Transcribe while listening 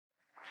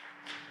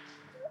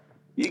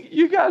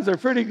You guys are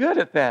pretty good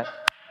at that.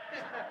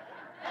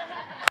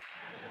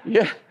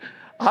 Yeah,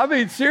 I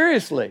mean,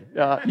 seriously.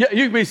 Yeah,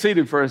 you can be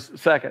seated for a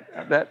second.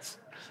 That's,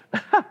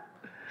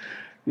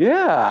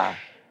 yeah.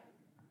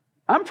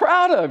 I'm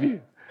proud of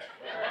you.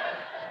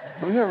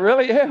 I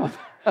really am.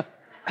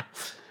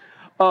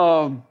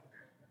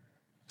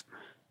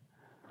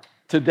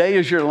 Today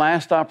is your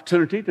last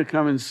opportunity to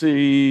come and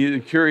see The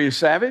Curious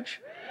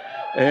Savage.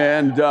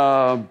 And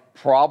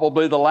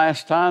probably the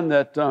last time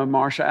that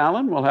Marsha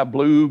Allen will have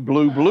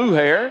blue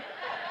hair.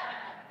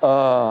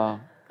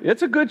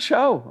 It's a good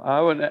show.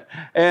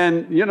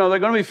 And, you know, they're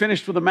going to be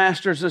finished with the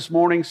Masters this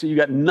morning, so you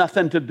got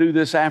nothing to do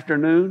this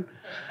afternoon.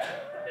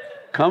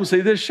 Come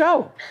see this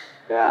show.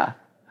 Yeah.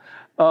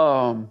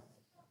 Yeah,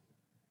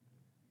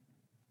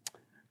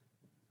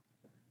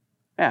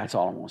 that's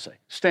all I want to say.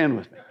 Stand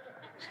with me.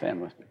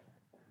 Stand with me.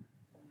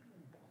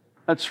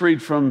 Let's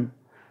read from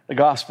the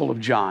Gospel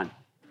of John.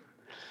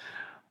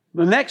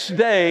 The next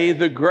day,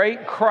 the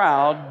great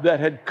crowd that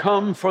had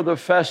come for the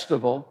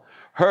festival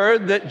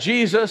heard that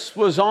Jesus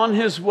was on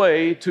his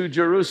way to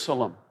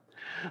Jerusalem.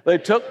 They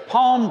took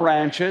palm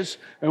branches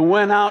and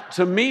went out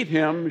to meet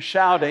him,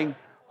 shouting,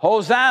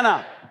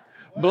 "Hosanna!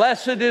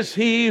 Blessed is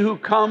he who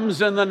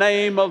comes in the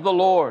name of the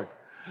Lord.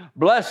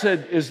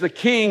 Blessed is the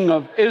King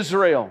of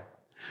Israel."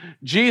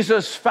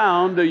 Jesus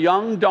found a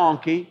young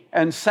donkey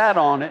and sat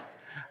on it,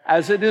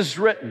 as it is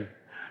written,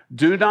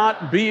 "Do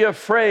not be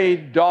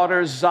afraid,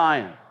 daughter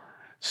Zion.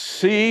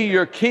 See,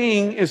 your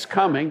king is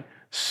coming,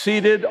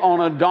 seated on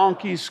a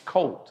donkey's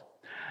colt."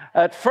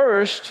 At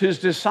first, his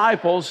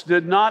disciples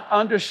did not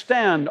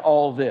understand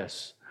all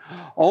this.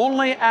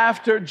 Only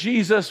after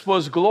Jesus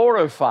was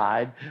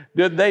glorified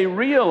did they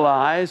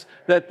realize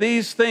that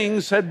these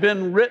things had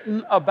been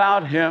written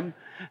about him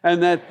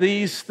and that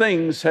these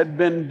things had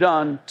been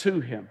done to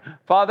him.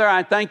 Father,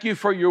 I thank you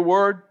for your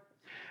word,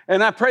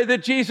 and I pray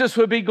that Jesus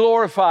would be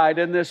glorified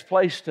in this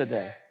place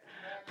today.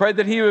 Pray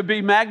that he would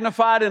be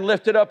magnified and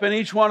lifted up in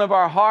each one of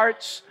our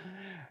hearts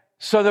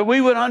so that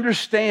we would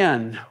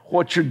understand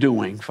what you're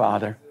doing,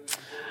 Father.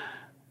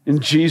 In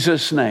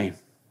Jesus' name,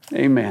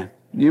 amen.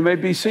 You may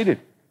be seated.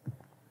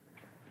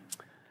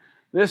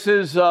 This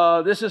is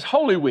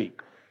Holy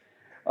Week.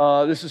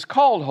 This is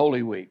called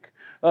Holy Week.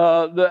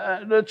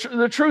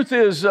 The truth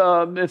is,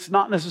 it's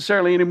not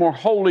necessarily any more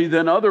holy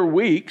than other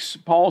weeks.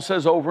 Paul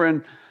says over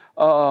in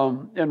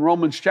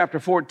Romans chapter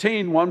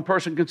 14, one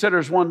person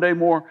considers one day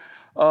more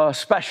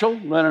special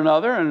than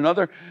another, and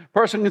another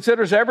person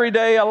considers every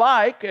day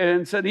alike,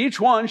 and said each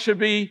one should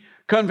be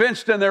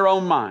convinced in their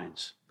own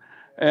minds.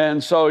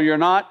 And so you're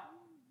not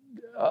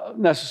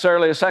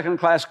necessarily a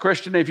second-class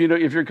Christian if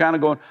you're kind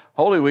of going,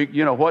 Holy Week,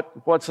 you know,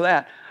 what's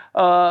that?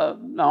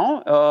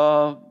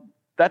 No,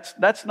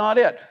 that's not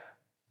it.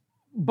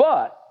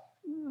 But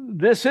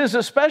this is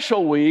a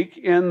special week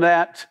in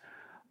that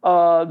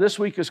this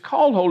week is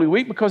called Holy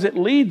Week because it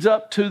leads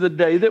up to the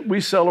day that we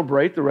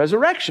celebrate the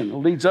resurrection. It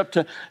leads up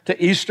to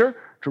Easter,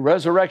 to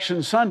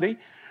Resurrection Sunday.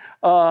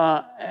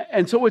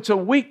 And so it's a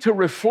week to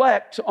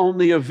reflect on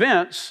the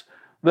events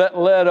that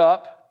led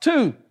up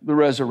to the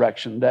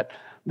resurrection, that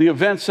the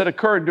events that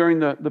occurred during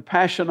the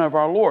passion of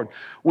our Lord.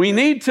 We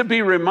need to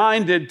be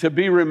reminded to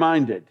be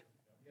reminded.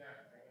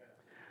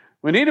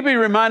 We need to be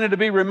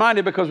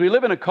reminded because we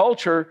live in a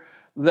culture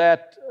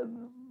that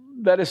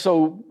is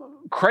so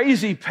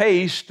crazy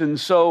paced and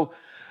so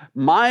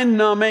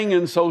mind-numbing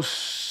and so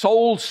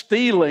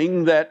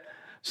soul-stealing that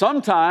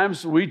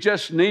sometimes we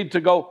just need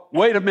to go,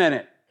 wait a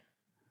minute.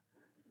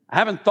 I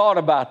haven't thought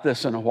about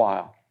this in a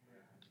while.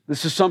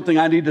 This is something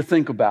I need to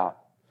think about.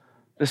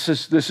 This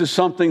is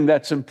something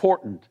that's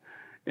important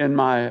in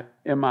my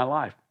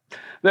life.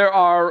 There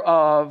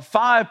are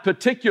 5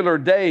 particular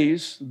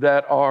days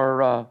that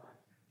are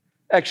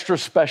extra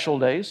special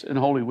days in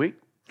Holy Week.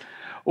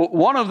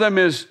 One of them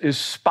is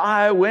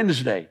Spy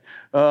Wednesday.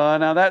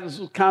 Now that's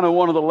kind of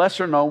one of the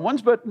lesser known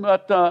ones, but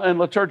in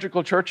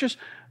liturgical churches,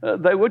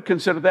 they would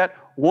consider that.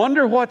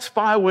 Wonder what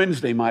Spy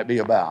Wednesday might be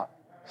about.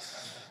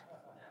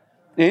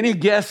 Any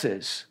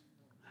guesses?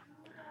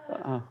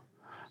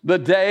 The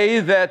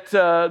day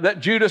that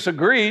Judas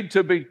agreed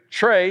to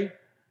betray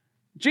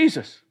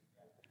Jesus.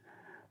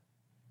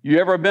 You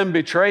ever been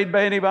betrayed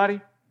by anybody?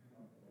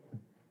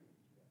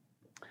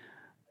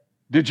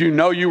 Did you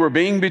know you were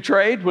being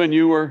betrayed when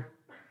you were?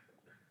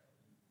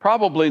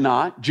 Probably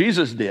not.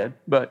 Jesus did,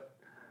 but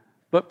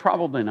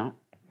probably not.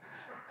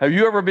 Have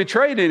you ever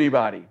betrayed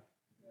anybody?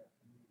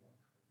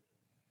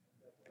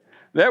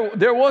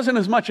 There wasn't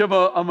as much of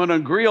an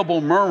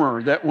agreeable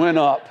murmur that went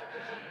up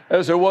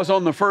as there was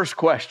on the first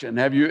question.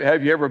 Have you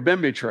ever been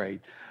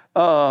betrayed?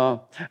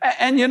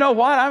 And you know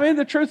what? I mean,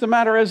 the truth of the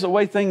matter is the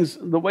way things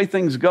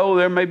go,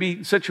 there may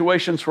be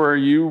situations where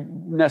you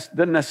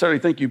didn't necessarily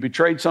think you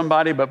betrayed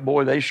somebody, but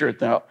boy, they sure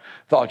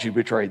thought you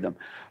betrayed them.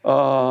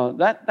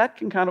 That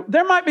can kind of,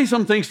 there might be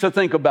some things to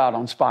think about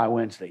on Spy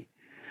Wednesday.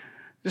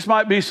 This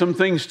might be some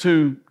things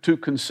to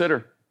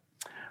consider.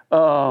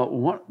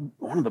 One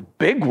of the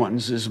big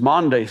ones is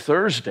Maundy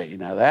Thursday.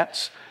 Now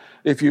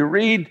if you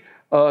read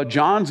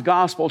John's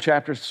Gospel,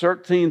 chapters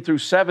 13 through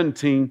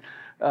 17,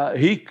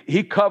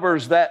 he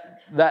covers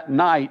that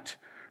night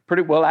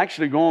pretty well,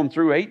 actually going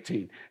through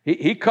 18.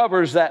 He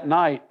covers that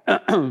night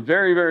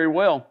very, very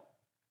well.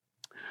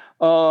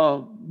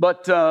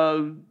 But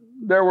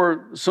there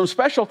were some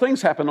special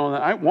things happened on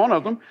that night. One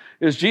of them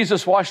is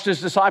Jesus washed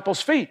his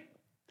disciples' feet.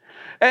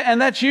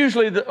 And that's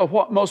usually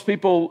what most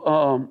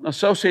people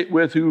associate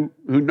with who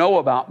know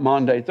about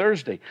Maundy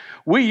Thursday.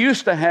 We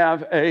used to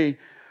have a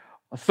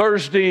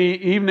Thursday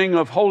evening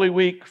of Holy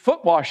Week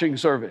foot washing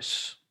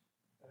service.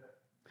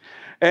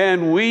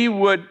 And we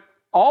would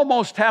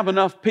almost have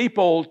enough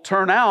people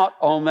turn out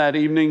on that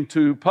evening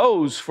to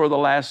pose for the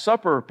Last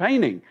Supper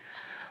painting.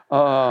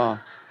 Over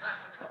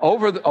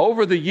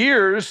the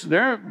years,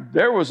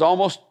 there was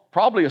almost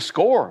probably a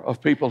score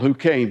of people who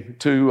came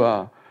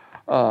to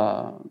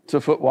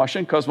foot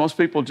washing, because most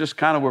people just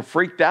kind of were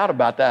freaked out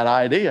about that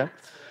idea.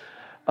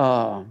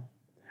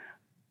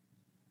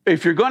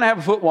 If you're going to have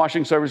a foot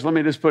washing service, let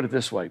me just put it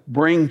this way: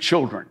 bring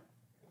children.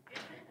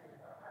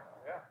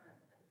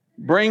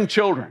 Bring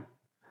children,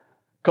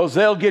 because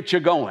they'll get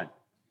you going.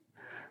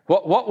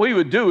 What we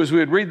would do is we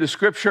would read the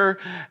scripture,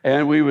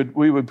 and we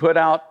would put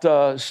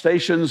out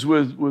stations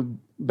with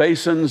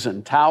basins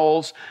and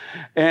towels,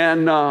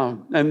 and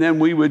then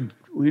we'd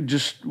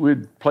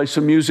play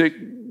some music,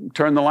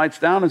 turn the lights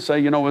down, and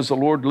say, as the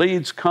Lord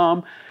leads,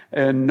 come.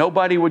 And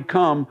nobody would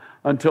come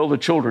until the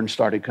children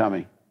started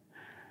coming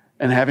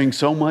and having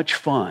so much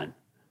fun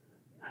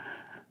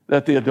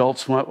that the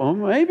adults went, well,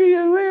 maybe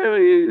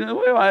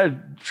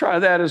I'd try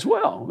that as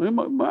well.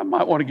 I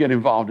might want to get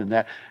involved in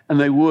that. And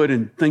they would,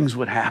 and things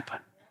would happen.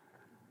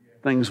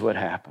 Things would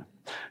happen.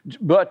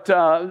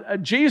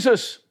 But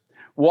Jesus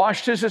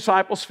washed his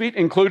disciples' feet,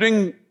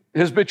 including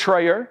his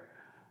betrayer,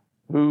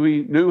 who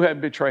he knew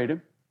had betrayed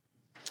him.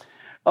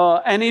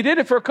 And he did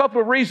it for a couple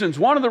of reasons.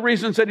 One of the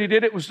reasons that he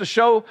did it was to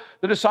show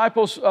the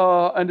disciples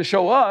and to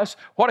show us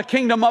what a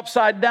kingdom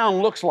upside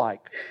down looks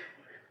like.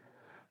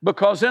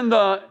 Because in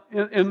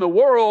the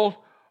world,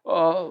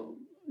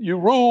 you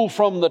rule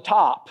from the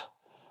top.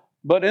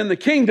 But in the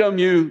kingdom,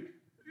 you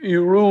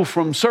rule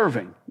from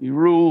serving. You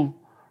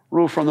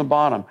rule from the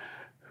bottom.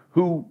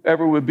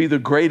 Whoever would be the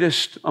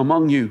greatest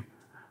among you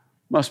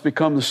must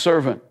become the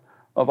servant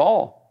of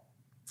all.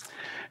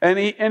 And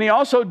he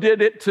also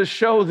did it to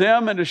show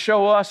them and to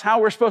show us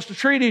how we're supposed to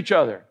treat each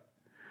other.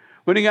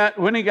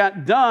 When he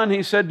got done,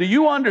 he said, do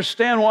you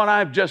understand what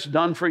I've just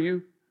done for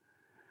you?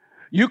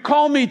 You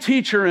call me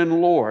teacher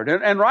and Lord,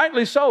 and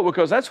rightly so,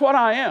 because that's what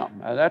I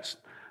am. That's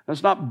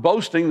not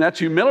boasting, that's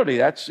humility.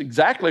 That's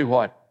exactly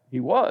what he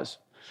was.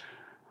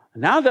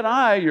 Now that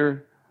I,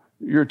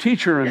 your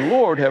teacher and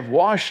Lord, have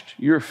washed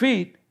your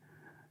feet,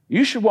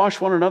 you should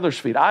wash one another's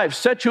feet. I've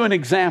set you an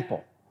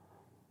example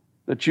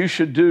that you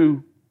should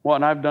do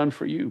what I've done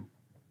for you.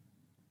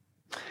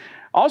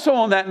 Also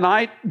on that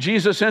night,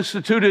 Jesus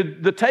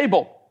instituted the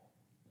table.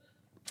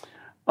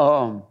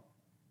 How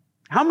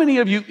many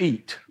of you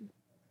eat?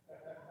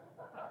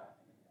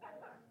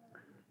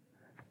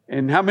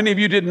 And how many of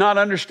you did not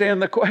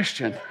understand the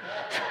question?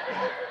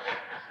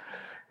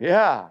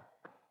 Yeah.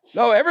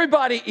 No,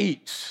 everybody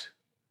eats.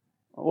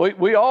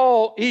 We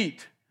all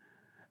eat.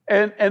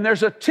 And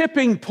there's a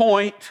tipping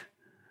point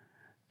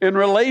in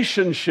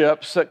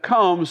relationships that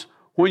comes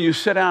when you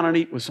sit down and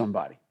eat with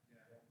somebody.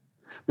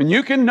 When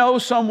you can know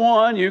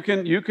someone, you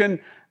can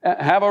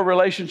have a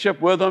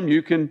relationship with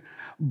them,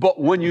 but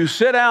when you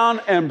sit down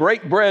and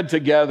break bread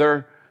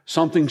together,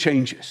 something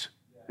changes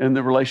in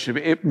the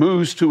relationship. It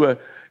moves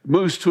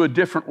to a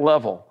different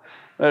level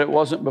that it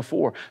wasn't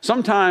before.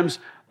 Sometimes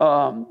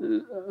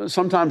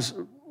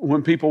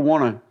when people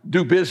want to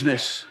do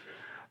business,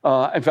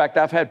 in fact,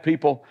 I've had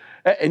people,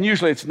 and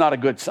usually it's not a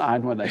good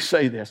sign when they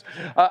say this.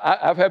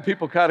 I've had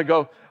people kind of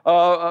go,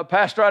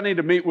 Pastor, I need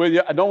to meet with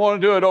you. I don't want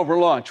to do it over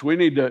lunch. We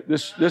need to,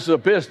 this is a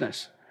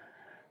business.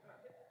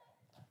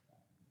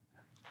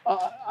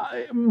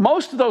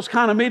 Most of those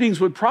kind of meetings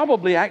would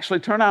probably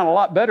actually turn out a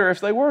lot better if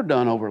they were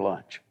done over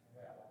lunch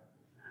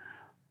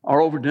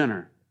or over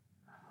dinner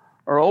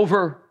or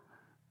over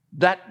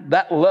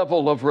that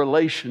level of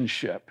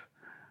relationship,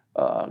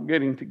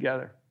 getting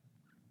together.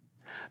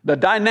 The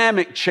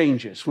dynamic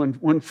changes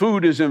when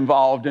food is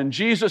involved, and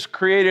Jesus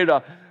created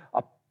a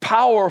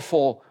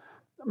powerful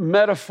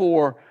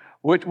metaphor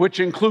which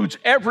includes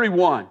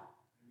everyone.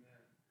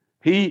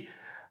 He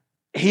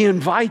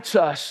invites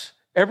us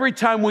every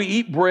time we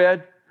eat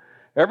bread,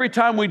 every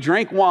time we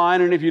drink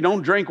wine, and if you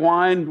don't drink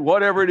wine,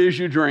 whatever it is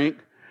you drink,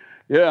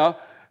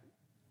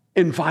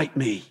 invite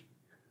me.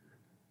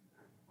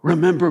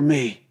 Remember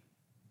me.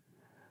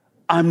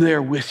 I'm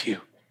there with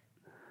you.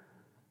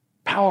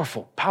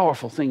 Powerful,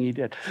 powerful thing he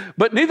did.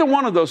 But neither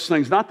one of those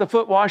things, not the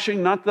foot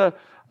washing, not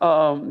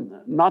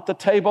the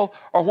table,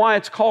 are why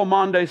it's called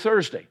Maundy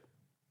Thursday.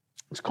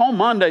 It's called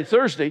Maundy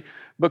Thursday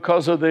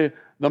because of the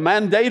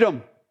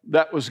mandatum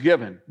that was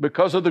given,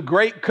 because of the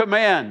great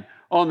command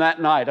on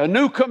that night. A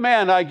new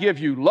command I give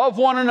you: love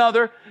one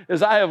another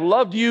as I have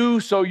loved you,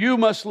 so you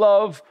must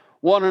love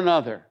one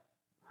another.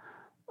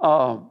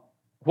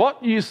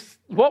 What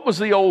was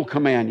the old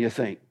command, you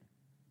think?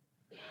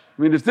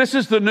 I mean, if this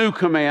is the new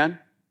command,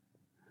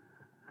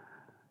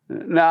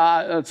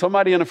 Now,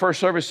 somebody in the first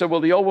service said, well,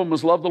 the old one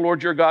was love the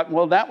Lord your God.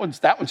 Well, that one's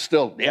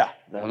still, yeah,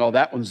 no,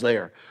 that one's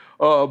there.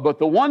 But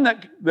the one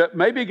that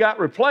maybe got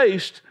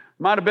replaced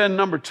might have been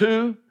number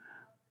 2,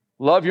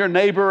 love your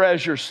neighbor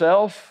as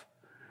yourself,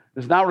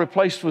 is now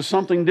replaced with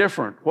something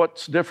different.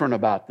 What's different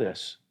about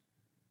this?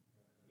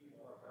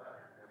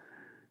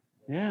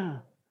 Yeah.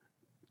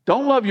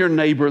 Don't love your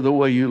neighbor the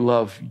way you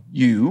love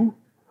you.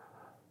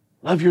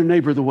 Love your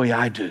neighbor the way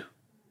I do.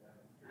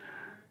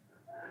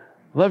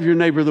 Love your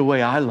neighbor the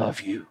way I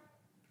love you.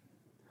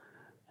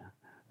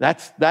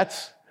 That's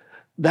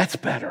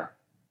better.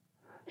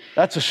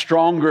 That's a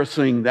stronger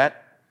thing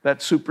that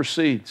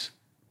supersedes.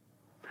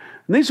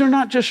 And these are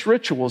not just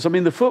rituals. I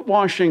mean, the foot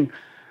washing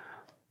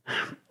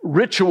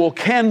ritual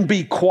can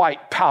be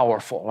quite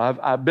powerful.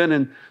 I've been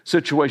in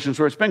situations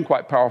where it's been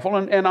quite powerful.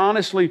 And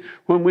honestly,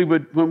 when we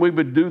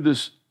would do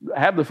this,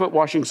 have the foot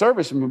washing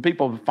service, and when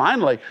people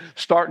finally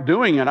start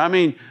doing it, I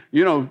mean,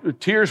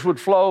 tears would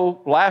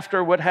flow,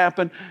 laughter would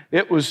happen.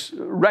 It was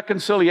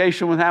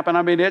reconciliation would happen.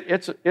 I mean,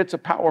 it's a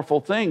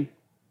powerful thing.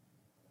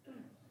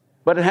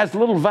 But it has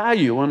little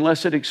value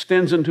unless it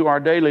extends into our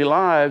daily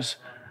lives.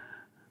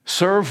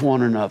 Serve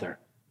one another.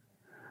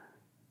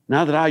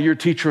 Now that I, your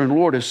teacher and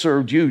Lord, have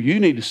served you, you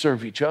need to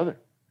serve each other.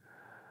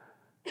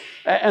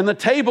 And the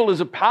table is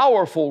a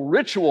powerful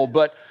ritual,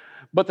 but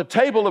the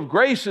table of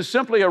grace is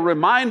simply a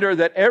reminder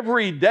that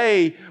every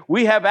day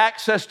we have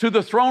access to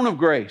the throne of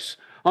grace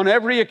on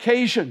every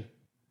occasion.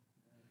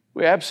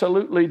 We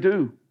absolutely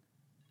do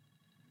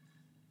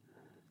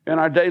in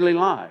our daily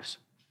lives.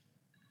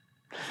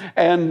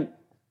 And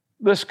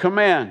this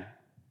command,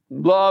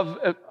 love,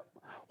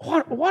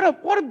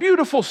 what a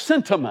beautiful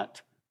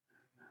sentiment.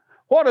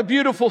 What a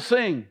beautiful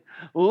thing.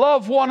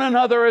 Love one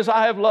another as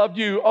I have loved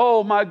you.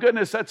 Oh my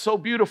goodness, that's so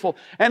beautiful.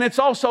 And it's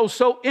also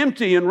so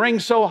empty and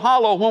rings so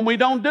hollow when we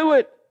don't do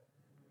it.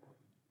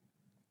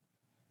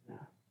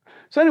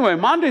 So anyway,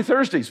 Maundy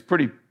Thursday's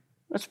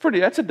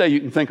that's a day you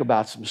can think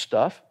about some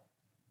stuff.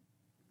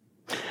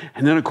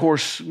 And then of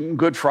course,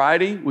 Good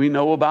Friday, we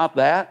know about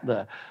that.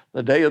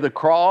 The day of the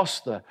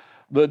cross,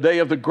 the day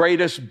of the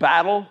greatest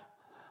battle,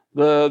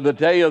 the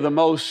day of the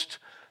most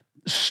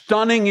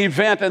stunning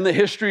event in the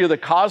history of the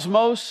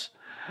cosmos.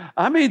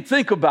 I mean,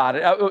 think about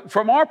it.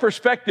 From our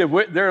perspective,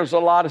 there's a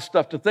lot of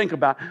stuff to think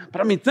about.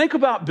 But I mean, think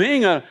about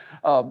being an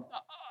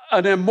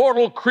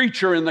immortal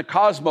creature in the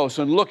cosmos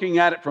and looking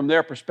at it from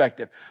their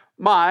perspective.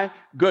 My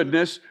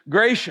goodness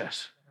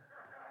gracious.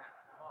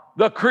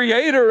 The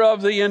creator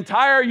of the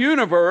entire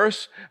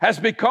universe has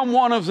become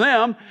one of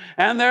them,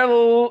 and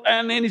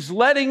he's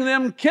letting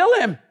them kill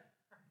him.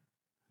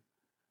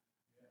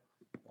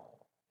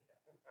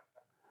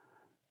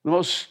 The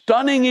most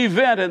stunning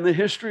event in the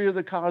history of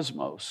the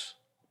cosmos.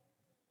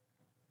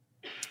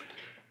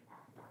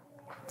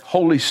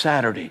 Holy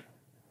Saturday,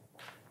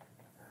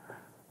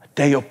 a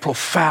day of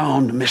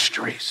profound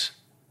mysteries.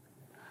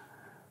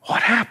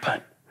 What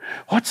happened?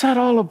 What's that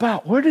all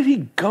about? Where did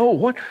he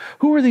go?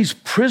 Who are these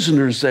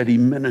prisoners that he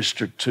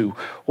ministered to?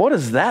 What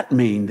does that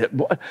mean?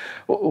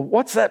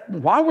 What's that?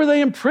 Why were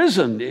they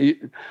imprisoned?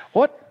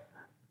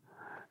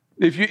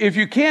 If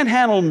you can't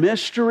handle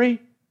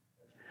mystery,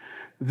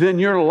 then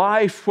your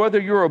life, whether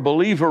you're a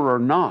believer or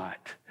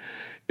not,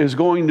 is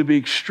going to be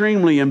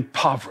extremely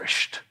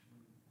impoverished.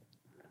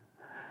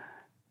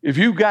 If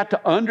you've got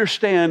to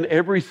understand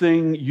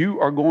everything,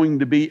 you are going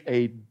to be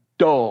a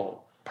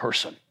dull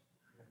person.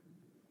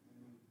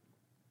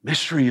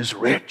 Mystery is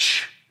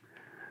rich.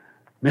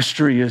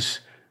 Mystery is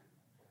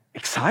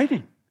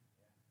exciting.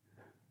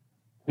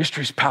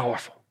 Mystery is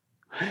powerful.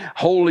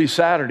 Holy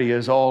Saturday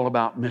is all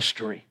about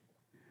mystery.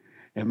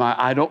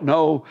 I don't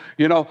know,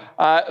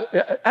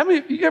 I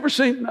mean, you ever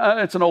seen,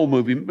 it's an old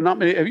movie, but not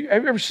many, have you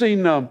ever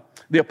seen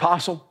The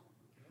Apostle?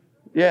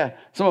 Yeah.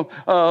 So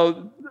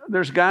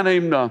there's a guy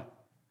named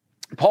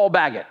Paul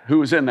Baggett who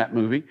was in that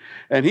movie,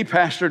 and he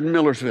pastored in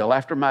Millersville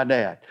after my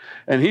dad.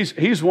 And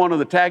he's one of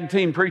the tag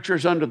team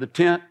preachers under the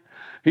tent.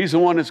 He's the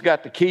one that's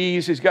got the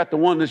keys. He's got the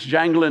one that's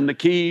jangling the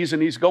keys,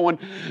 and he's going,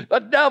 the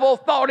devil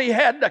thought he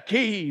had the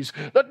keys.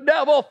 The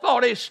devil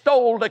thought he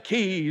stole the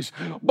keys.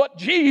 But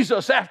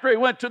Jesus, after he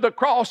went to the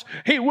cross,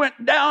 he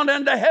went down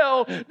into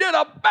hell, did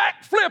a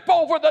backflip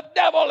over the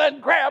devil,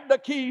 and grabbed the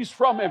keys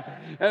from him.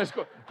 And it's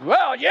going,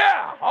 well,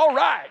 yeah, all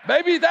right.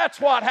 Maybe that's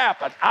what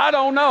happened. I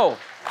don't know.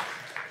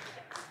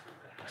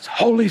 It's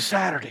Holy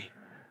Saturday,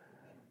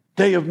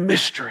 day of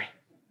mystery.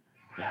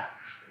 Yeah.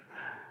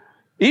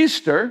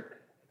 Easter,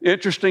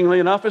 interestingly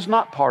enough, is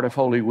not part of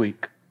Holy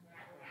Week.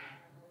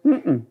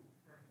 No,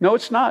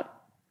 it's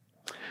not.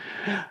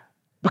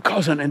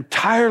 Because an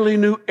entirely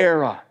new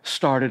era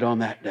started on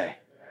that day.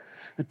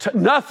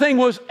 Nothing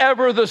was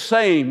ever the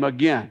same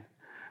again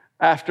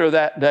after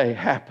that day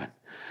happened.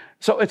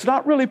 So it's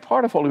not really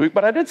part of Holy Week,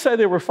 but I did say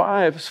there were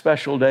 5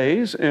 special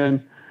days,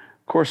 and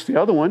of course the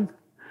other one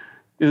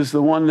is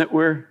the one that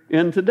we're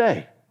in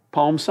today,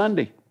 Palm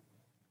Sunday.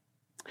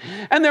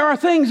 And there are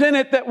things in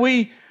it that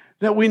we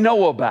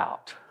know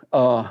about.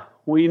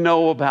 We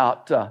know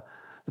about the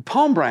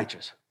palm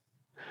branches.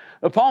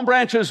 The palm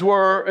branches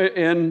were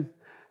in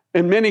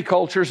In many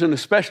cultures, and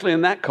especially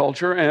in that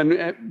culture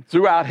and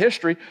throughout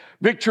history,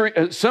 victory,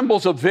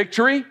 symbols of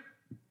victory,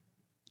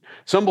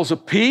 symbols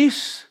of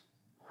peace,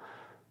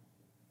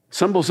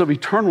 symbols of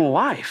eternal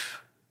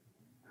life.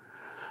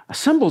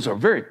 Symbols are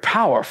very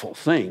powerful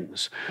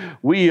things.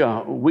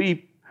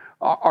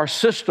 Our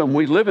system,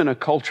 we live in a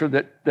culture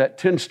that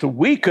tends to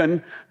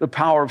weaken the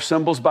power of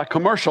symbols by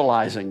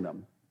commercializing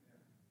them.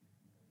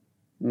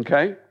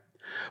 Okay?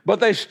 But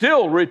they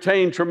still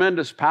retain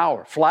tremendous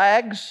power.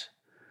 Flags,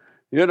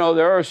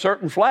 there are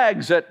certain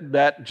flags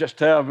that just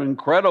have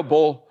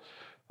incredible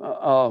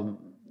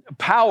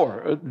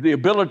power, the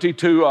ability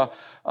to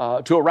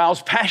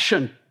arouse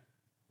passion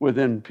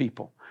within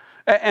people.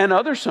 And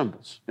other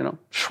symbols,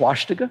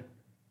 swastika,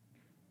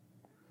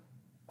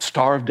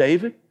 Star of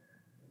David,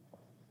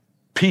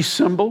 peace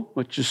symbol,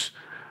 which is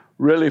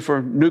really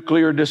for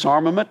nuclear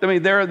disarmament. I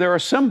mean, there are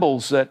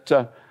symbols that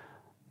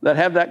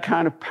have that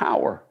kind of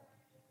power.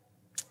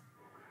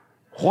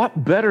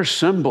 What better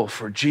symbol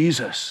for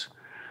Jesus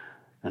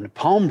than the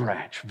palm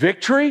branch?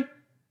 Victory.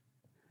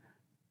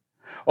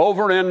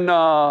 Over in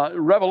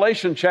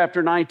Revelation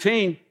chapter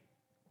 19,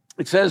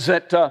 it says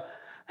that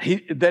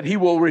he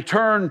will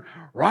return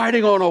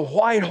riding on a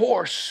white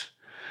horse,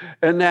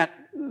 and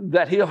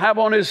that he'll have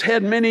on his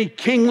head many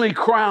kingly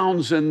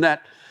crowns, and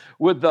that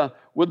with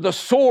the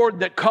sword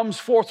that comes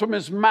forth from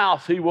his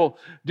mouth, he will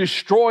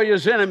destroy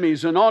his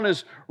enemies. And on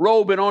his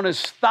robe and on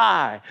his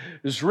thigh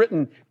is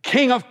written,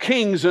 King of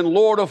Kings and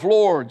Lord of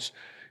Lords.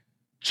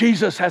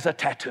 Jesus has a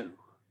tattoo.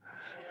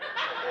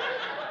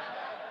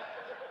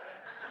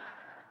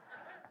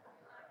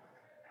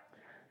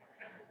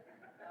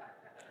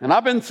 And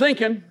I've been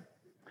thinking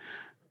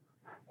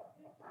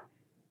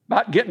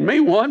about getting me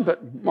one,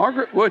 but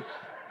Margaret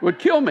would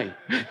kill me.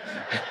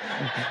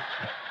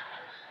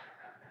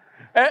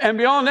 And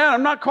beyond that,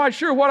 I'm not quite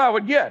sure what I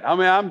would get. I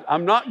mean,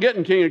 I'm not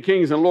getting King of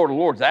Kings and Lord of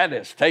Lords. That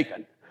is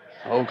taken,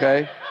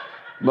 okay?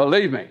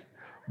 Believe me.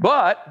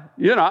 But,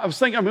 I was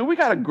thinking, we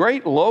got a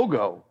great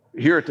logo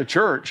here at the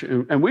church,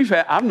 and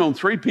I've known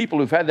 3 people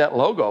who've had that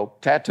logo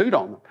tattooed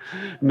on them.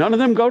 None of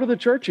them go to the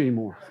church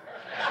anymore.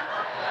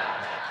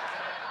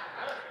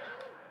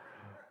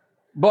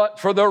 But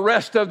for the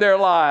rest of their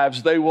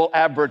lives, they will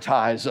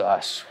advertise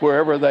us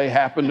wherever they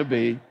happen to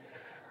be.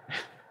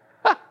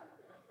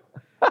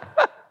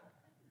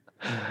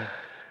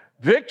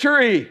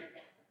 Victory.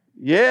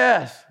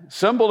 Yes.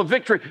 Symbol of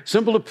victory.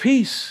 Symbol of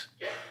peace.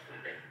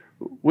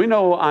 We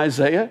know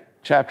Isaiah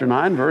chapter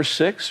 9, verse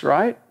 6,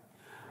 right?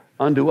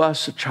 Unto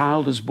us a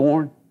child is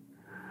born.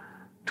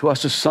 To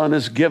us a son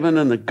is given,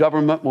 and the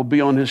government will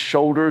be on his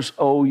shoulders.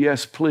 Oh,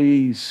 yes,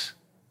 please.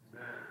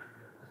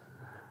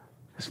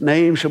 His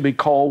name shall be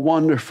called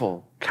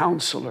Wonderful,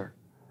 Counselor,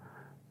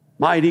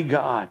 Mighty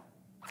God,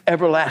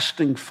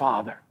 Everlasting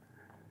Father,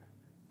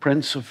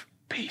 Prince of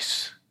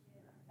Peace.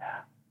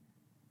 Yeah.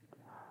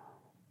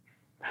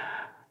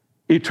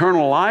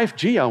 Eternal life.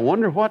 Gee, I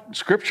wonder what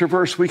scripture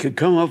verse we could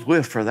come up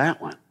with for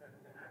that one.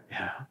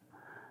 Yeah.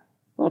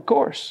 Well, of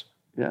course.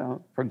 Yeah.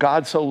 For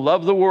God so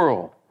loved the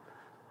world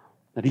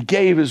that he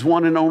gave his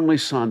one and only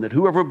Son, that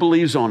whoever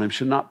believes on him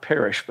should not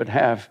perish but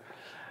have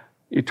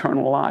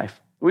eternal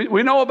life.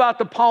 We know about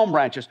the palm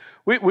branches.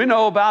 We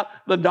know about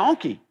the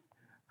donkey.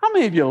 How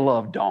many of you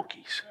love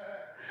donkeys?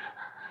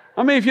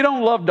 I mean, if you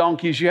don't love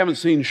donkeys, you haven't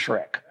seen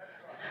Shrek.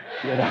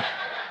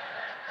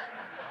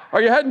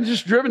 Or you hadn't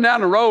just driven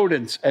down the road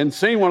and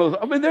seen one of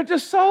those. I mean, they're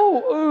just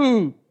so,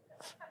 ooh.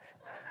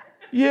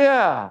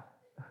 Yeah.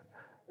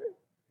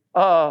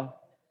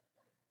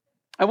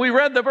 And we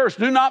read the verse,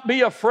 do not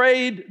be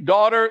afraid,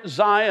 daughter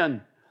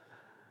Zion.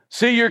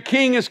 See, your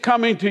king is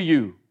coming to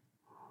you,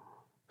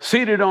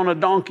 seated on a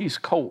donkey's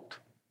colt.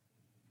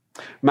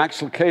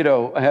 Max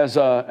Lucado has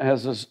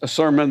a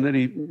sermon that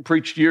he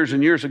preached years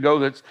and years ago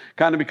that's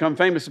kind of become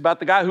famous about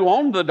the guy who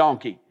owned the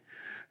donkey.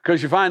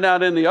 Because you find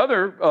out in the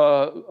other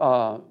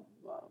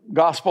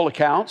gospel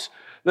accounts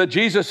that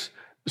Jesus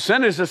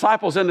sent his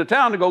disciples into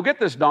town to go get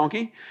this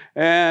donkey.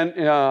 And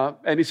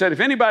he said, if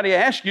anybody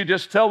asks you,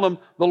 just tell them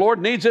the Lord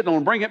needs it and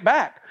will bring it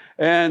back.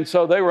 And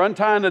so they were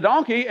untying the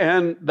donkey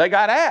and they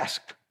got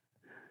asked.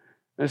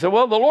 They said,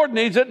 well, the Lord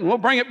needs it and we'll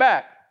bring it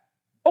back.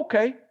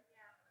 Okay.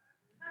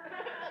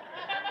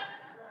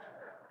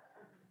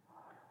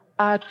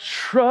 I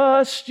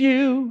trust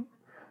you,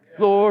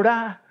 Lord,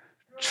 I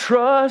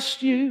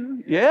trust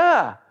you.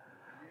 Yeah.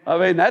 I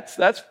mean, that's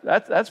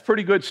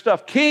pretty good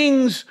stuff.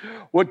 Kings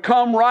would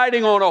come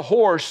riding on a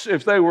horse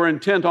if they were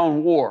intent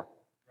on war.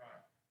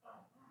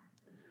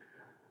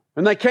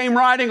 When they came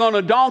riding on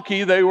a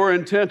donkey, they were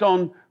intent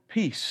on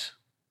peace.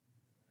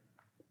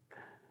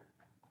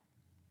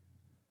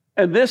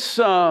 And this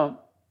was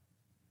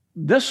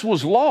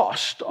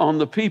lost on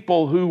the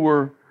people who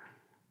were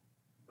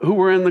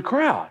in the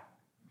crowd.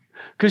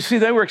 Because, see,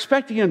 they were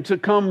expecting him to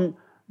come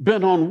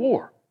bent on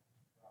war.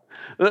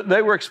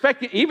 They were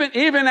expecting,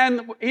 even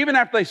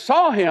after they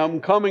saw him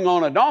coming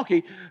on a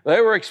donkey,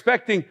 they were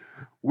expecting,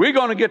 we're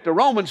going to get the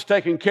Romans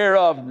taken care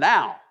of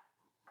now.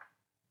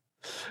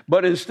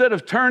 But instead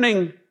of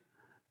turning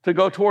to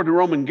go toward the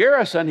Roman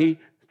garrison, he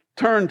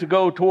turned to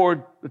go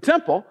toward the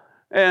temple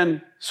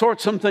and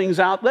sort some things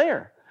out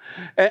there.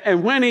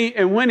 And when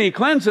he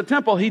cleansed the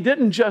temple, he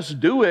didn't just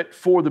do it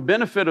for the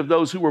benefit of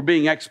those who were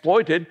being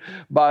exploited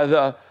by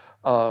the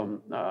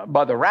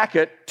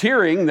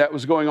racketeering that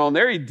was going on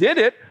there. He did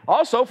it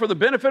also for the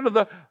benefit of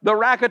the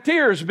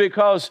racketeers,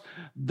 because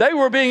they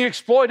were being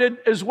exploited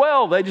as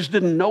well. They just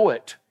didn't know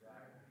it,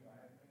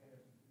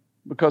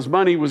 because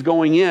money was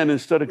going in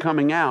instead of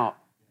coming out.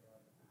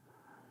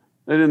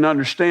 They didn't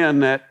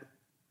understand that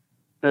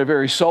their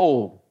very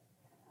soul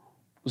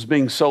was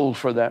being sold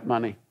for that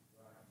money.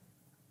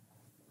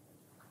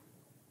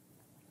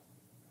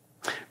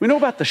 We know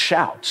about the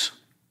shouts.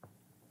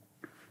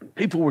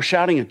 People were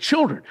shouting at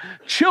children.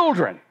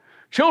 Children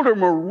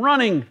were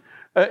running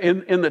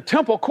in the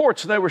temple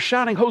courts. They were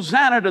shouting,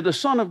 "Hosanna to the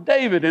Son of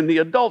David." And the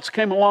adults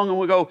came along and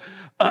would go,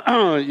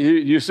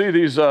 you see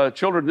these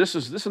children, this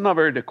is not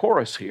very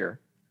decorous here.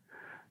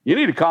 You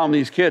need to calm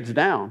these kids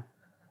down.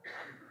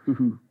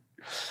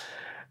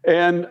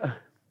 And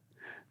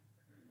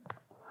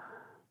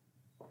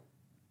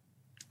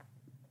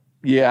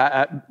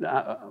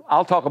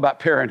I'll talk about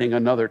parenting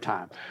another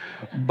time.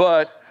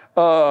 But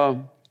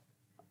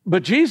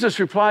Jesus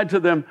replied to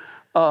them,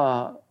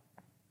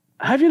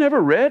 have you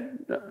never read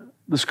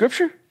the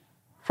scripture?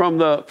 From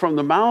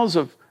the mouths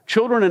of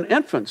children and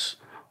infants,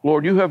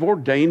 Lord, you have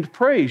ordained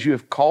praise. You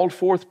have called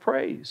forth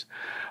praise.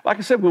 Like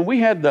I said, when we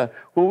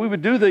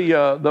would do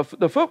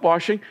the foot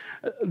washing,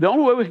 the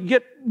only way we could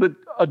get the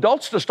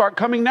adults to start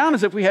coming down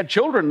is if we had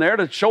children there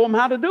to show them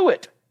how to do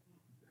it.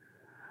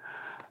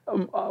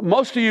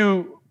 Most of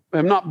you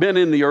have not been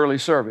in the early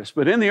service,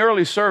 but in the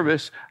early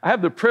service, I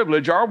have the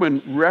privilege,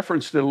 Arwen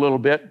referenced it a little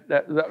bit,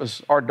 that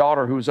was our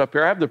daughter who was up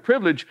here. I have the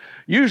privilege,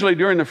 usually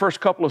during the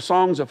first couple of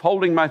songs, of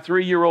holding my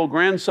 3-year-old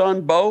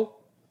grandson, Bo,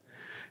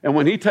 and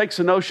when he takes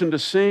a notion to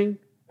sing,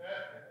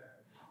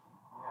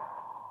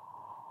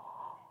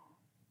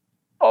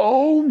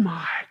 oh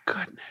my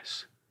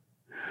goodness,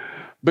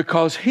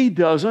 because he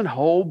doesn't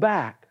hold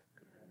back.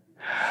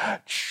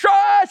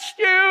 Trust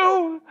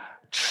you.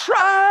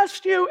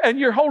 And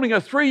you're holding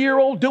a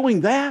 3-year-old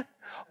doing that?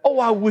 Oh,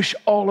 I wish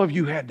all of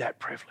you had that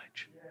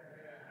privilege.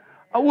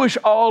 I wish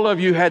all of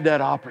you had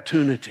that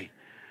opportunity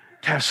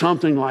to have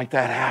something like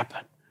that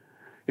happen.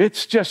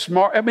 It's just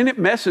smart. I mean, it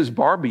messes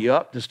Barbie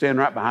up to stand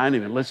right behind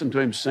him and listen to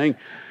him sing.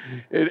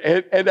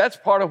 And that's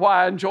part of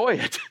why I enjoy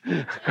it.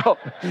 Go,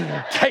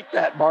 take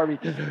that, Barbie.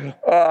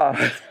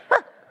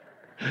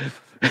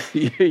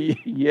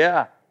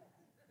 Yeah.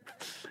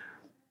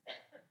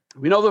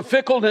 We know the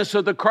fickleness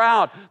of the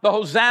crowd. The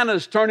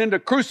hosannas turn into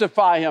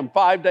crucify him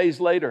 5 days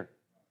later.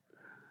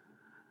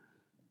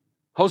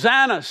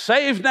 Hosanna,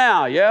 save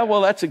now. Yeah,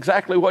 well, that's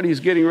exactly what he's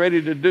getting ready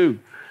to do.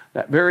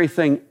 That very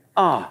thing.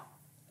 But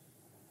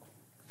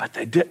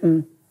they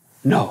didn't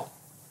know.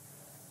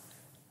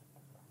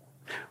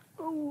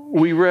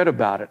 We read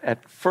about it.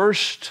 At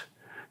first,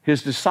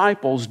 his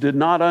disciples did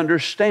not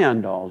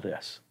understand all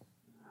this.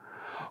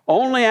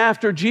 Only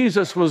after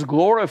Jesus was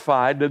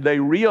glorified did they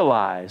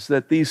realize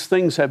that these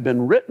things had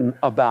been written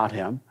about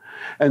him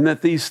and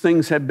that these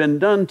things had been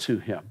done to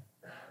him.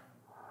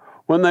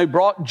 When they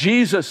brought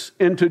Jesus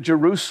into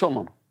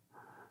Jerusalem,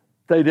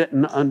 they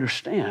didn't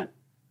understand.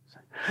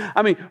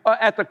 I mean,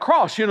 at the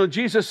cross,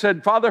 Jesus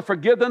said, Father,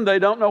 forgive them. They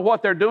don't know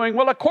what they're doing.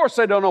 Well, of course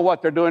they don't know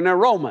what they're doing. They're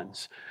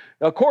Romans.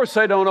 Of course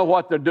they don't know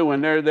what they're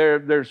doing.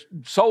 They're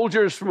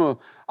soldiers from an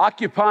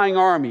occupying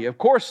army. Of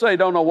course they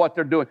don't know what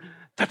they're doing.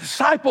 The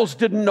disciples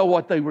didn't know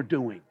what they were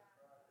doing.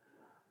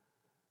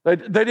 They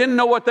didn't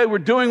know what they were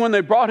doing when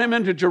they brought him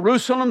into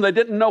Jerusalem. They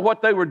didn't know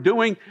what they were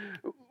doing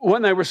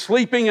when they were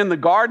sleeping in the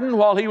garden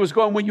while he was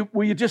going,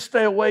 will you just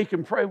stay awake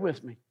and pray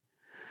with me?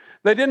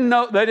 They didn't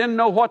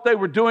know what they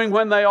were doing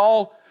when they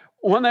all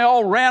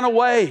ran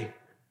away,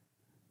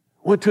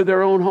 went to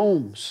their own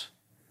homes.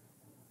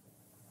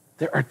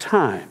 There are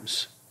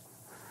times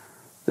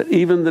that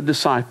even the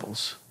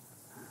disciples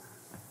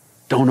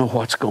don't know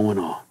what's going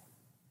on.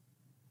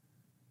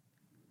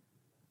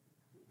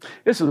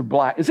 This is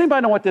does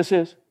anybody know what this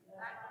is?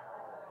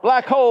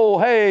 Black hole.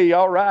 Hey,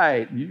 all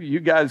right. You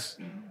guys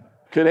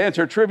could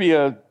answer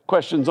trivia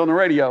questions on the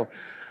radio.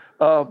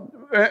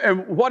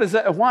 And what is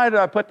that? Why did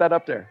I put that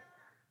up there?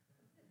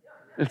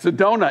 It's a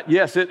donut.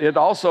 Yes, it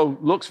also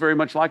looks very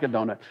much like a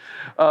donut.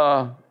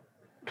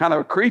 Kind of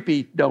a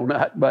creepy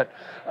donut, but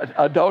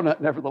a donut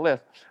nevertheless.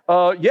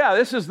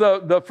 This is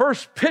the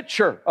first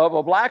picture of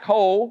a black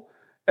hole,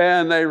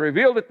 and they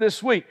revealed it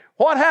this week.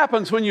 What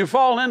happens when you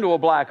fall into a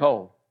black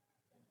hole?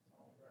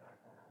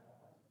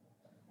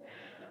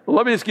 Well,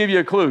 let me just give you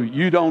a clue.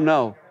 You don't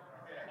know.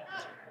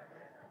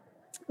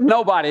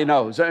 Nobody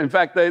knows. In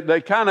fact, they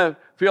kind of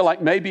feel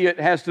like maybe it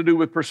has to do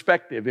with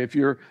perspective. If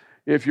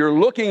you're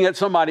looking at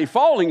somebody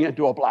falling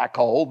into a black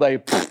hole,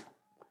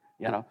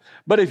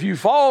 But if you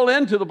fall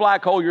into the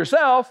black hole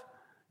yourself,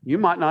 you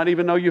might not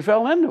even know you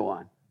fell into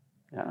one.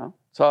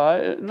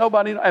 So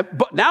nobody.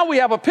 But now we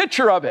have a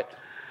picture of it,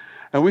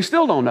 and we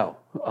still don't know.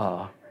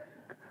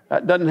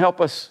 That doesn't help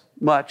us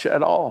much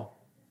at all.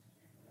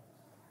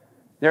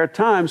 There are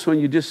times when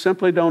you just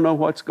simply don't know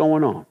what's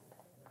going on.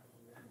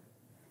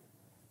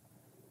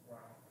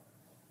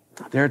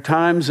 There are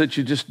times that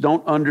you just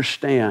don't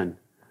understand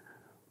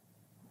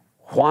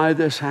why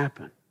this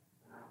happened.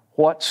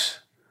 What's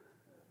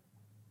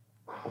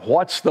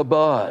the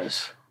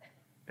buzz?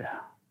 Yeah.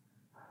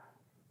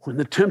 When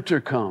the tempter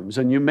comes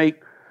and you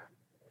make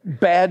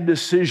bad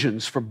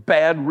decisions for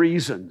bad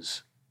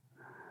reasons,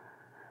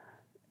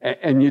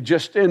 and you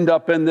just end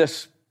up in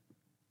this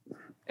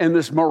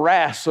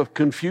morass of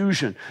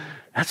confusion,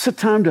 that's the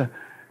time you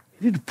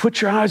need to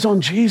put your eyes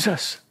on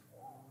Jesus.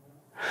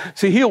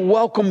 See, he'll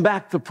welcome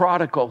back the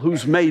prodigal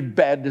who's made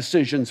bad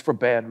decisions for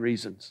bad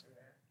reasons.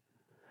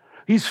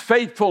 He's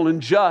faithful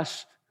and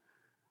just.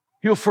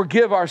 He'll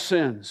forgive our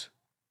sins,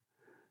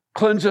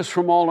 cleanse us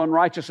from all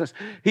unrighteousness.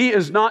 He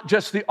is not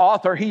just the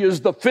author, he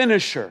is the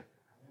finisher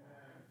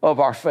of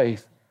our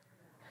faith.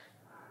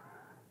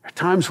 There are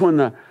times when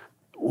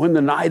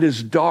the night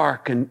is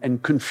dark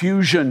and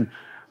confusion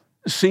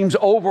seems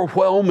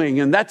overwhelming,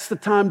 and that's the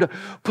time to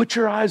put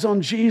your eyes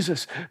on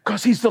Jesus,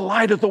 because he's the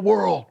light of the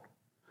world.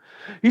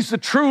 He's the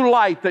true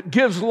light that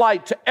gives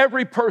light to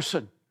every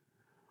person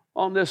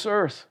on this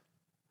earth.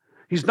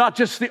 He's not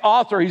just the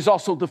author, he's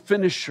also the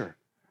finisher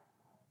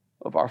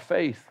of our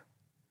faith.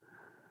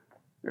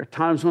 There are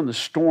times when the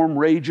storm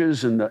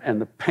rages and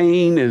the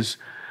pain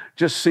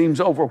just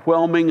seems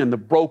overwhelming and the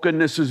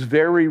brokenness is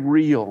very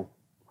real.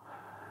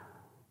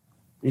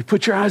 You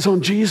put your eyes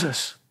on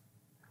Jesus,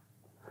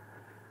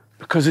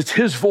 because it's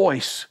his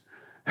voice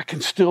that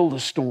can still the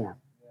storm.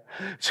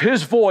 It's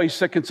his voice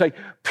that can say,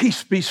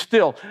 peace, be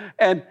still.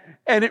 And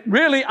it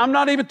really, I'm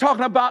not even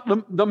talking about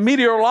the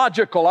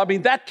meteorological. I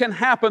mean, that can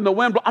happen, the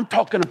wind. I'm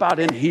talking about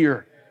in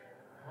here.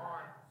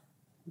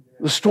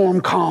 The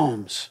storm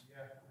calms.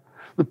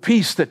 The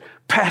peace that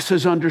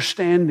passes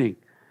understanding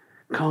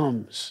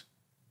comes.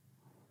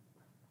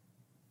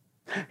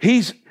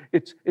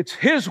 It's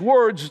his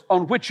words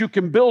on which you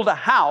can build a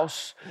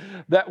house,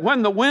 that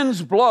when the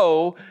winds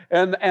blow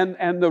and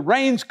the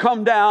rains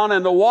come down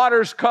and the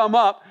waters come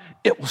up,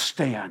 it will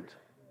stand.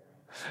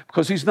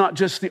 Because he's not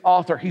just the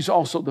author, he's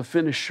also the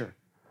finisher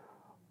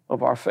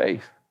of our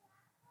faith.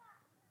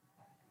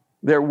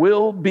 There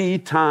will be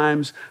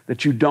times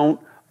that you don't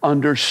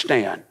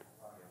understand.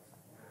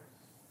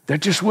 There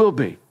just will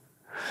be.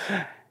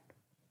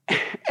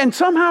 And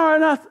somehow or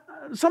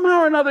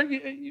another,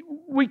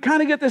 we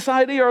kind of get this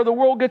idea, or the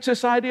world gets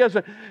this idea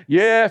of,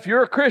 yeah, if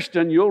you're a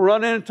Christian, you'll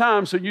run into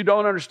times so you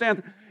don't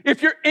understand.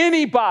 If you're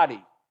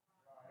anybody,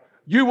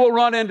 you will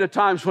run into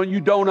times when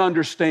you don't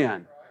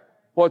understand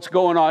what's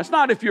going on. It's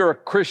not if you're a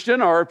Christian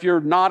or if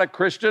you're not a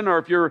Christian or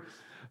if you're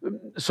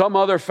some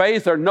other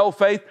faith or no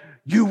faith.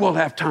 You will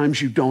have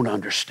times you don't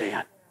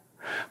understand.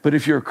 But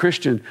if you're a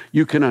Christian,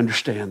 you can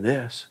understand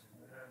this.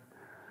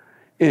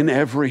 In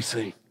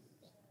everything,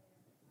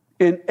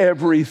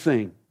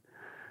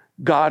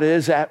 God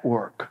is at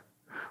work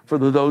for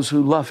those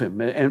who love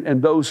him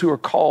and those who are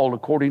called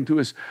according to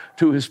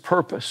his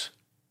purpose.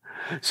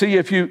 See,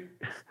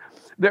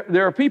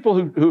 there are people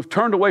who've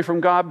turned away from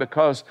God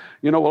because,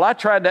 I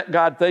tried that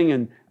God thing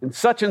and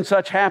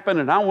such happened,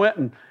 and I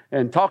went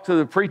and talked to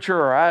the preacher,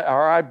 or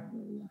I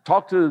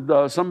talked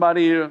to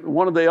somebody,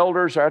 one of the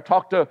elders, or I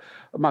talked to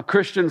my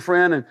Christian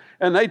friend,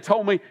 and they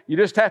told me, you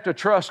just have to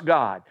trust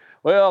God.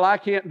 Well, I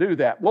can't do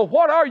that. Well,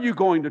 what are you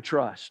going to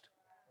trust?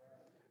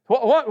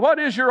 What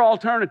is your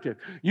alternative?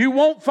 You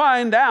won't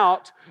find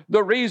out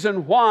the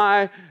reason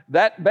why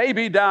that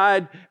baby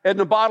died in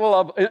the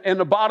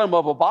bottom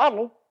of a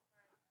bottle.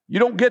 You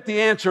don't get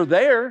the answer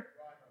there.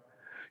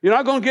 You're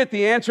not going to get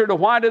the answer to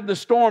why did the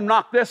storm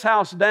knock this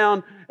house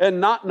down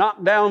and not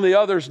knock down the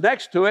others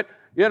next to it,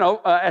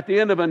 at the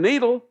end of a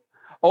needle.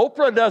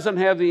 Oprah doesn't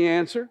have the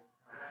answer.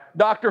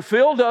 Dr.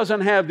 Phil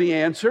doesn't have the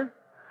answer.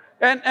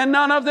 And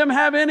none of them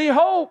have any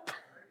hope.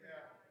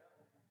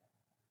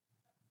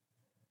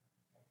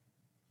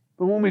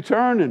 But when we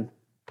turn and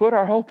put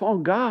our hope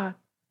on God,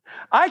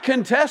 I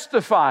can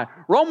testify.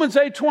 Romans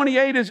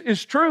 8:28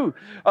 is true.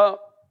 I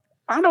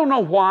don't know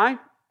why.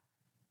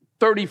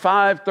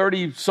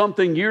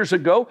 30-something years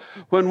ago,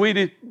 when we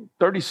did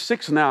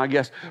 36 now, I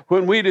guess,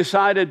 when we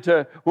decided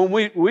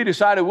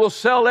we'll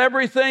sell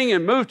everything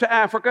and move to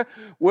Africa,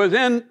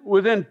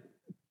 within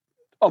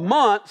a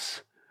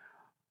month,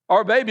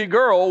 our baby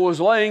girl was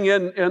laying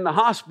in the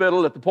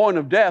hospital at the point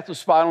of death with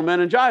spinal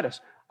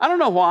meningitis. I don't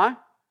know why.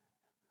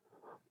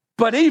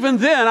 But even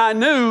then, I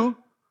knew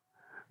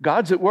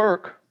God's at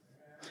work.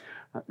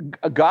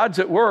 God's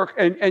at work.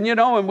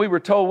 And we were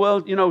told,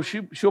 well,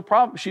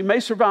 she may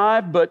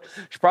survive, but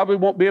she probably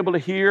won't be able to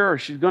hear, or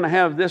she's going to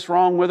have this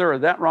wrong with her or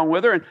that wrong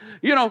with her. And,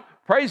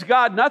 praise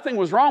God, nothing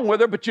was wrong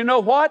with her. But you know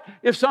what?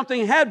 If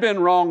something had been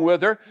wrong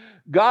with her,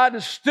 God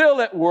is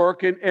still at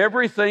work in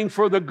everything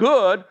for the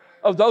good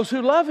of those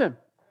who love him,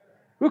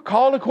 who are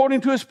called according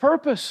to his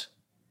purpose.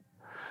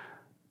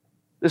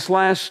 This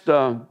last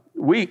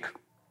week,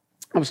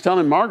 I was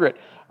telling Margaret,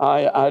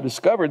 I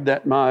discovered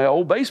that my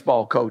old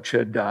baseball coach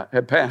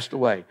had passed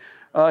away.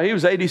 He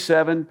was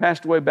 87,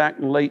 passed away back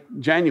in late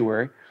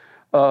January.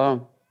 I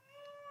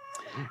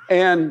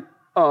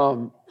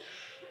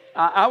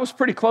I was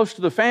pretty close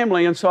to the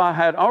family, and so I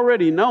had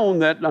already known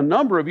that a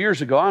number of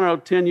years ago, I don't know,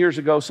 10 years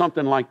ago,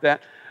 something like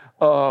that,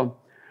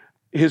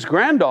 his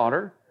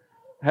granddaughter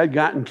had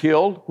gotten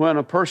killed when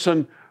a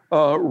person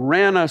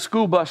ran a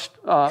school bus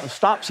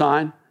stop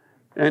sign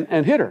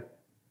and hit her.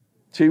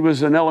 She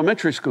was an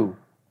elementary school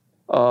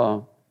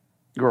girl.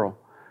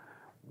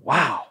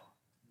 Wow.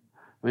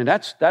 I mean,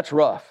 that's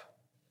rough.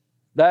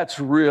 That's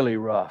really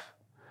rough.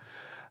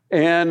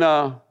 And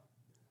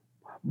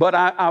but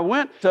I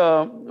went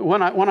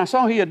when I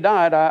saw he had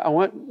died. I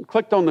went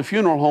clicked on the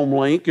funeral home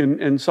link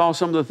and saw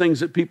some of the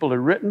things that people had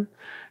written,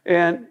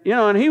 and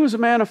and he was a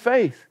man of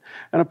faith.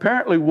 And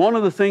apparently, one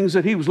of the things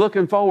that he was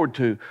looking forward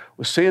to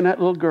was seeing that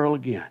little girl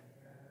again.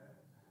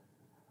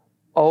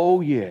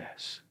 Oh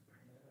yes,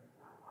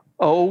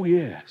 oh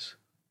yes.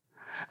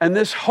 And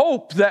this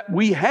hope that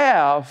we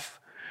have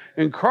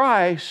in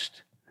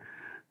Christ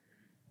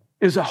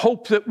is a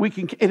hope that we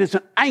can. It is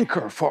an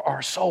anchor for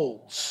our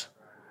souls.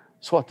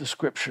 That's what the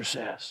Scripture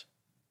says.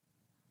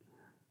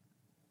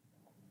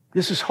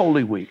 This is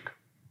Holy Week.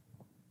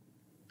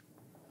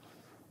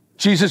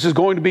 Jesus is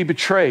going to be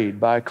betrayed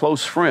by a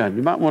close friend.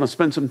 You might want to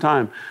spend some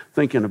time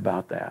thinking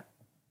about that.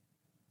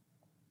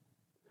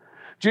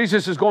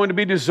 Jesus is going to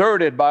be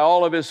deserted by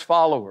all of his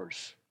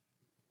followers.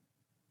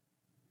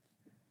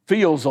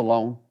 Feels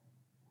alone.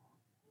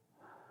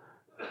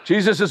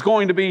 Jesus is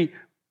going to be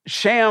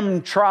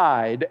sham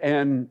tried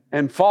and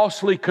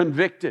falsely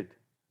convicted.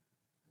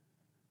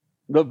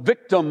 The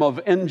victim of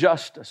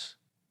injustice.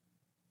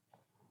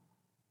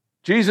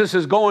 Jesus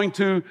is going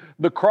to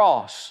the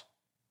cross.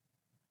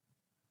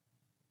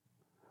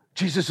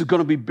 Jesus is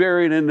going to be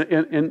buried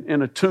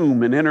in a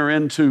tomb and enter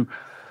into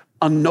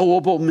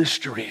unknowable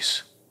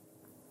mysteries.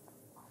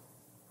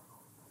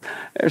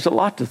 There's a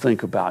lot to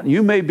think about.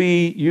 You may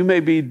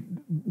be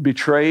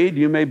betrayed.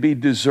 You may be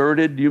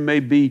deserted. You may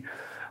be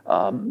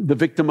the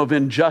victim of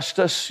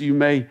injustice. You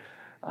may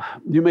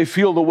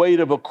feel the weight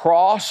of a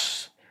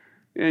cross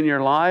in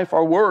your life,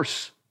 or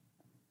worse,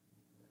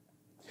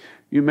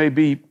 you may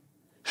be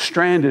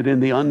stranded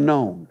in the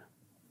unknown.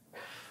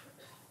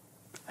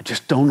 I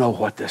just don't know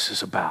what this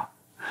is about.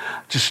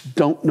 I just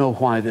don't know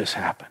why this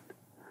happened.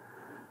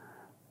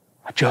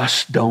 I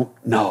just don't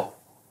know.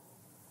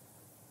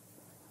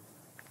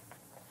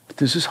 But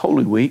this is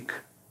Holy Week.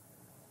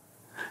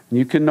 And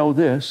you can know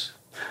this.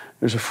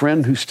 There's a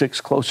friend who sticks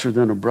closer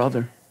than a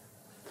brother.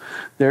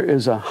 There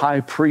is a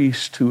high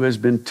priest who has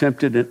been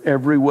tempted in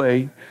every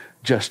way,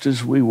 just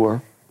as we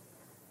were.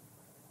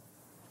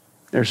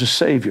 There's a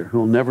Savior who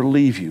will never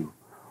leave you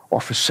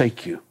or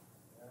forsake you.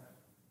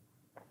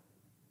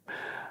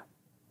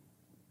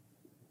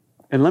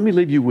 And let me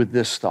leave you with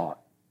this thought.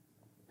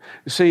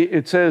 You see,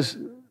 it says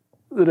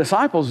the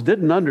disciples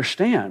didn't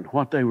understand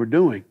what they were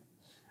doing.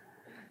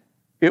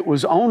 It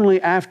was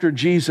only after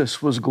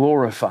Jesus was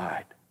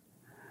glorified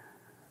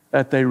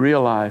that they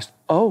realized,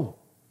 oh,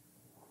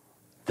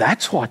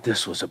 that's what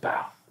this was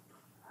about.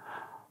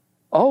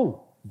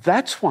 Oh,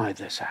 that's why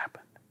this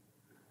happened.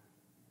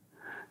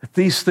 That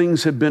these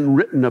things have been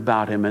written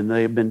about him and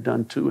they have been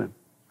done to him.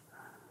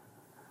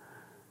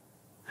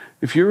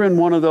 If you're in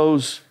one of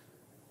those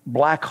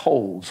black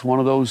holes, one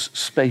of those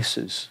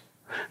spaces,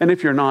 and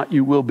if you're not,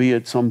 you will be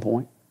at some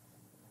point,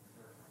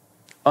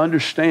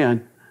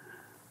 understand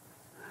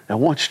that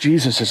once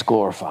Jesus is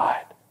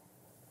glorified,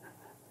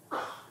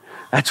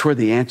 that's where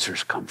the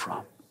answers come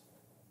from.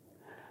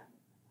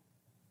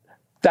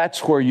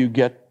 That's where you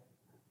get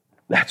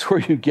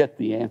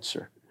the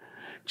answer.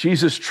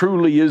 Jesus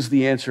truly is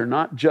the answer,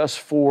 not just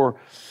for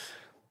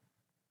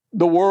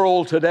the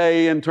world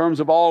today in terms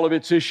of all of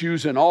its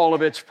issues and all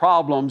of its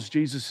problems.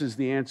 Jesus is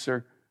the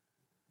answer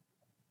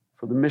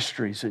for the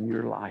mysteries in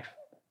your life.